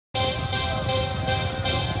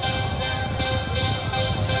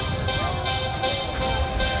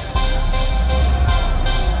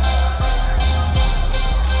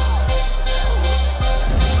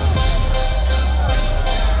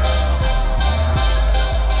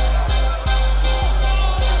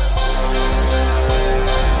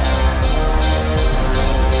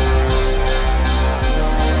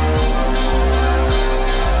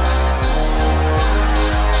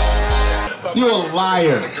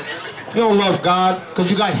liar. You don't love God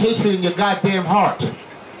because you got hatred in your goddamn heart.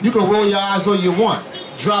 You can roll your eyes all you want.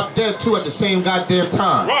 Drop dead too at the same goddamn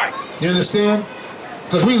time. Right. You understand?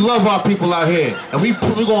 Because we love our people out here. And we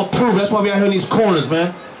gonna prove. That's why we out here in these corners,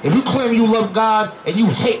 man. If you claim you love God and you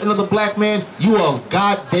hate another black man, you are a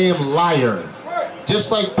goddamn liar.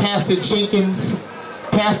 Just like Pastor Jenkins,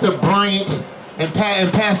 Pastor Bryant, and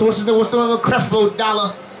Pastor, what's the other Creflo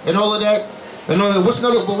Dollar and all of that. And all that.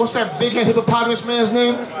 What's that big head hippopotamus man's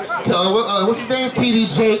name? What's his name? T.D.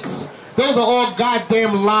 Jakes. Those are all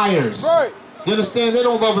goddamn liars. Right. You understand? They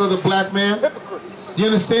don't love another black man. You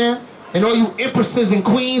understand? And all you empresses and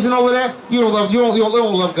queens and all of that, you don't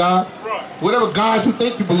love God. Right. Whatever God you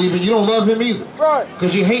think you believe in, you don't love him either. Right.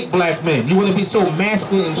 Because you hate black men. You want to be so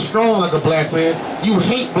masculine and strong like a black man. You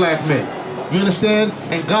hate black men. You understand?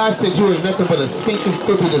 And God said you ain't nothing but a stinking,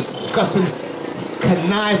 filthy, disgusting,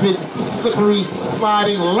 conniving, slippery,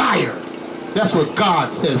 sliding liar. That's what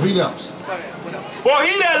God said. Read else. For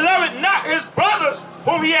he that loveth not his brother,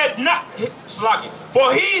 whom he had not,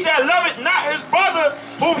 for he that loveth not his brother,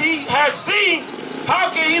 whom he has seen,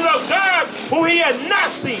 how can he love God, whom he had not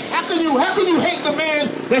seen? How can you hate the man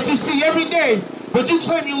that you see every day, but you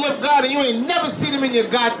claim you love God and you ain't never seen him in your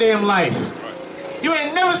goddamn life? You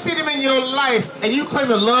ain't never seen him in your life, and you claim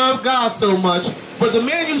to love God so much, but the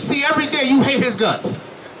man you see every day, you hate his guts.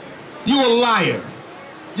 You a liar.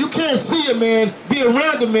 You can't see a man, be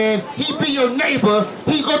around a man, he be your neighbor,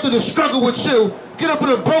 he go through the struggle with you, get up in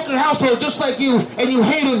a broken household just like you, and you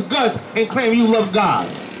hate his guts and claim you love God.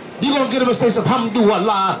 You gonna get him and say some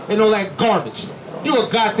hamdulillah and all that garbage. You a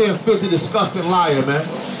goddamn filthy, disgusting liar, man.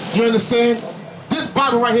 You understand? This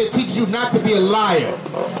Bible right here teaches you not to be a liar,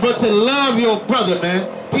 but to love your brother, man.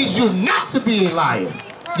 Teaches you not to be a liar.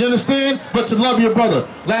 You understand? But to love your brother.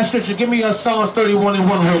 Last scripture, give me Psalms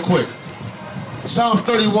 31:1 real quick. Psalms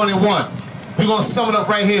 31:1. We're going to sum it up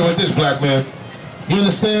right here with this, black man. You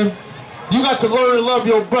understand? You got to learn to love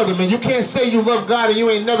your brother, man. You can't say you love God and you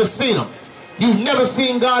ain't never seen him. You've never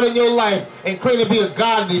seen God in your life and claim to be a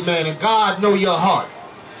godly man and God know your heart.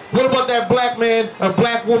 What about that black man or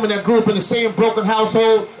black woman that grew up in the same broken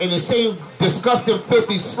household in the same disgusting,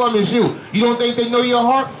 filthy slum as you? You don't think they know your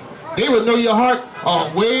heart? They would know your heart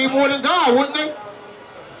way more than God, wouldn't they?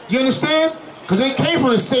 You understand? Because they came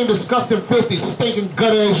from the same disgusting, filthy, stinking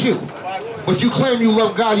gutter as you. But you claim you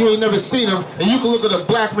love God, you ain't never seen him, and you can look at a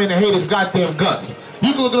black man and hate his goddamn guts.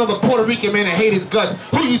 You can look at another Puerto Rican man and hate his guts,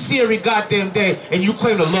 who you see every goddamn day, and you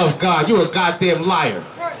claim to love God. You're a goddamn liar.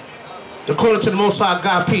 According to the Most High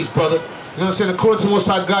God, peace, brother. You know what I'm saying? According to the Most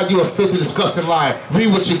High God, you're a filthy, disgusting liar.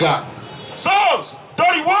 Read what you got. Psalms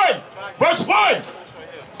 31, verse 1.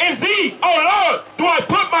 In thee, O Lord, do I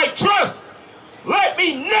put my trust. Let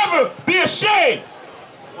me never be ashamed.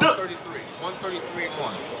 133 and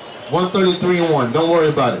 1. 133 and 1. Don't worry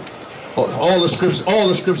about it. All the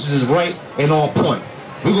scriptures is right and on point.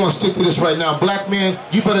 We're gonna stick to this right now. Black man,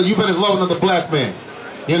 you better love another black man.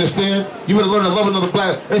 You understand? You better learn to love another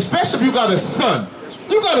black, especially if you got a son.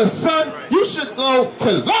 You got a son, you should know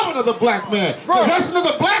to love another black man. Because that's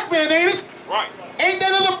another black man, ain't it? Right. Ain't that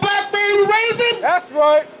another black man you raising? That's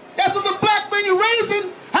right. That's another black man you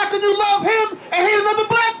raising. How can you love him and hate another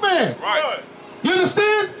black man? Right. You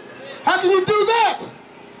understand? How can you do that?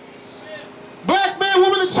 Black man,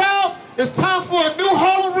 woman, and child, it's time for a new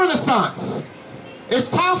Harlem Renaissance. It's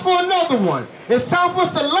time for another one. It's time for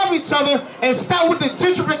us to love each other and start with the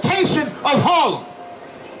gentrification of Harlem.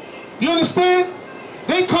 You understand?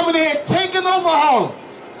 They coming in here taking over Harlem.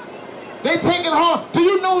 They taking Harlem. Do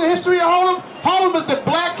you know the history of Harlem? Harlem is the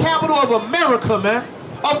black capital of America, man.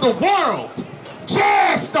 Of the world.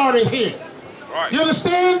 Jazz started here. Right. You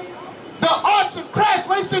understand? The arts and crafts,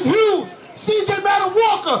 Langston Hughes, C.J. Madden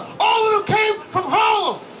Walker, all of them came from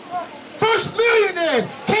Harlem. First millionaires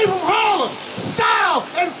came from Harlem. Style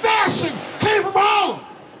and fashion came from Harlem.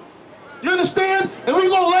 You understand? And we're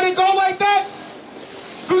going to let it go like that?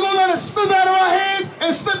 We're going to let it slip out of our hands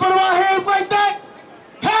and slip out of our hands like that?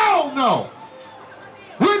 Hell no.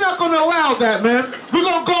 We're not going to allow that, man. We're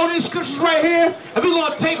going to go to these scriptures right here, and we're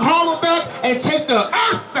going to take Harlem back and take the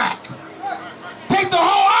earth back. Take the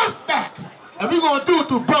whole earth back. And we're going to do it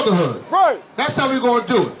through brotherhood. Right. That's how we're going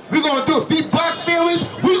to do it. We're going to do it. These black families,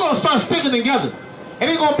 we're going to start sticking together.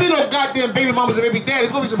 And ain't going to be no goddamn baby mamas and baby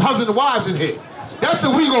daddies. There's going to be some husbands and wives in here. That's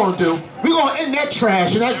what we're going to do. We're going to end that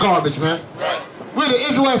trash and that garbage, man. Right. We're the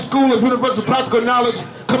Israelite School of Universal Practical Knowledge,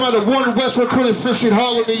 come out of 1 West 125th Street,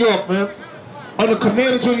 Harlem, New York, man. On the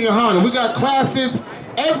Commander Junior YAHANNA. We got classes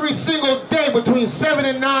every single day between 7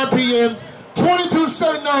 and 9 p.m.,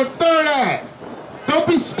 2279 3rd Ave. Don't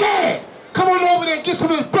be scared. Come on over there and get some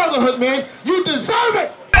of this brotherhood, man. You deserve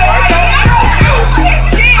it.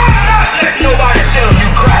 Nobody tell you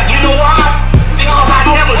cry. You know why? Because I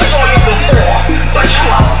never saw you before. But you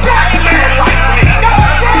a black man like me.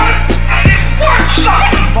 And it works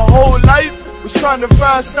something. My whole life was trying to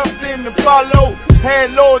find something to follow.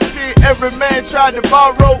 Had loyalty, every man tried to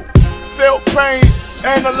borrow. Felt pain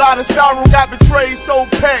and a lot of sorrow. Got betrayed, so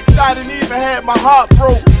packed, I didn't even have my heart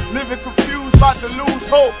broke. Living confused, about to lose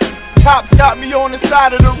hope. Cops got me on the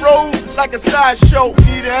side of the road like a sideshow.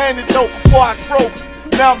 Need an antidote before I croak.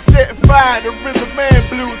 Now I'm setting fire to rhythm man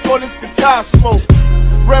blues, boy, this guitar smoke.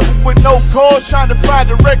 Rebel with no cause, trying to find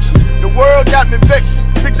direction. The world got me vexed.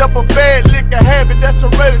 Picked up a bad liquor habit that's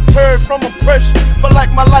hereditary from oppression. Felt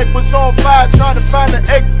like my life was on fire, trying to find an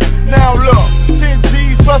exit. Now look, 10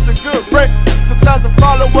 G's plus a good wreck. Sometimes a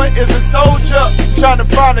follower is a soldier, trying to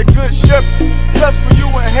find a good shepherd. Plus when you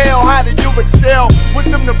in hell, how do you excel?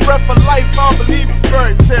 Wisdom the breath of life, I don't believe in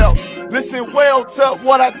fairy tale. Listen well to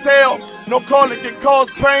what I tell. No calling can cause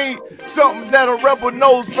pain, something that a rebel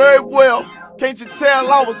knows very well. Can't you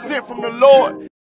tell I was sent from the Lord?